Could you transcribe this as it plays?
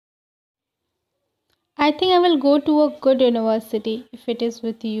I think I will go to a good university if it is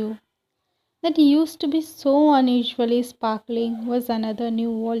with you. That used to be so unusually sparkling was another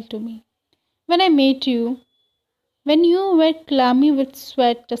new world to me. When I met you, when you were clammy with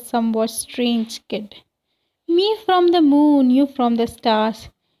sweat, a somewhat strange kid. Me from the moon, you from the stars.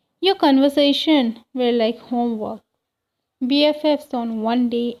 Your conversation were like homework. BFFs on one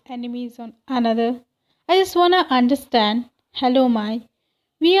day, enemies on another. I just wanna understand. Hello, my.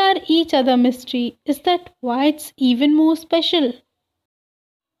 We are each other mystery. Is that why it's even more special?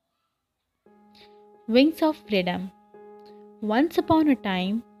 Wings of Freedom. Once upon a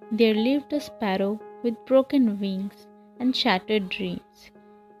time, there lived a sparrow with broken wings and shattered dreams.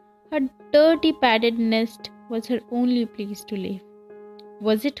 Her dirty padded nest was her only place to live.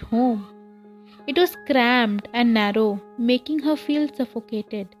 Was it home? It was cramped and narrow, making her feel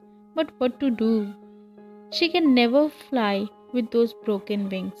suffocated. But what to do? She can never fly with those broken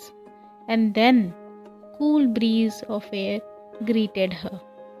wings. And then, cool breeze of air greeted her.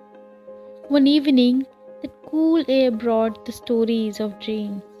 One evening, that cool air brought the stories of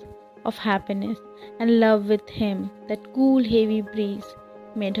dreams, of happiness and love with him. That cool, heavy breeze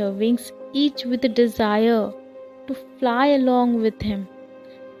made her wings each with a desire to fly along with him.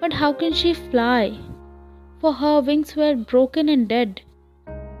 But how can she fly? For her wings were broken and dead.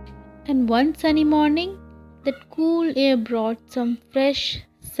 And one sunny morning, that cool air brought some fresh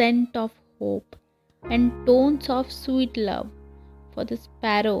scent of hope and tones of sweet love for the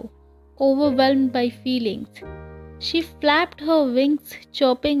sparrow, overwhelmed by feelings. She flapped her wings,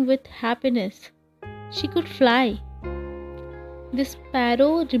 chirping with happiness. She could fly. The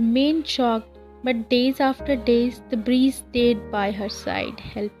sparrow remained shocked, but days after days the breeze stayed by her side,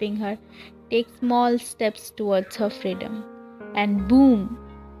 helping her take small steps towards her freedom. And boom!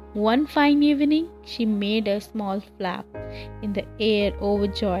 One fine evening, she made a small flap in the air,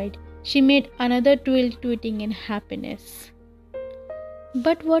 overjoyed. She made another twill tweeting in happiness.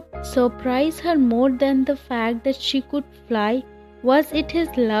 But what surprised her more than the fact that she could fly was it his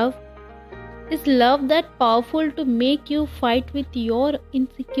love. Is love that powerful to make you fight with your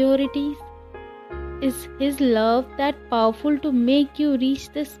insecurities? Is his love that powerful to make you reach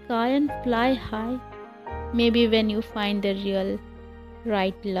the sky and fly high? Maybe when you find the real,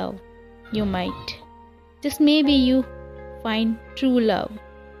 right love, you might. Just maybe you find true love,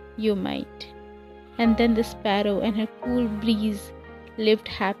 you might. And then the sparrow and her cool breeze lived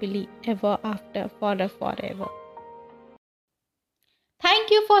happily ever after, forever.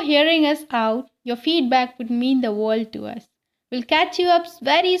 Thank you for hearing us out. Your feedback would mean the world to us. We'll catch you up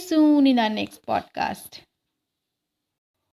very soon in our next podcast.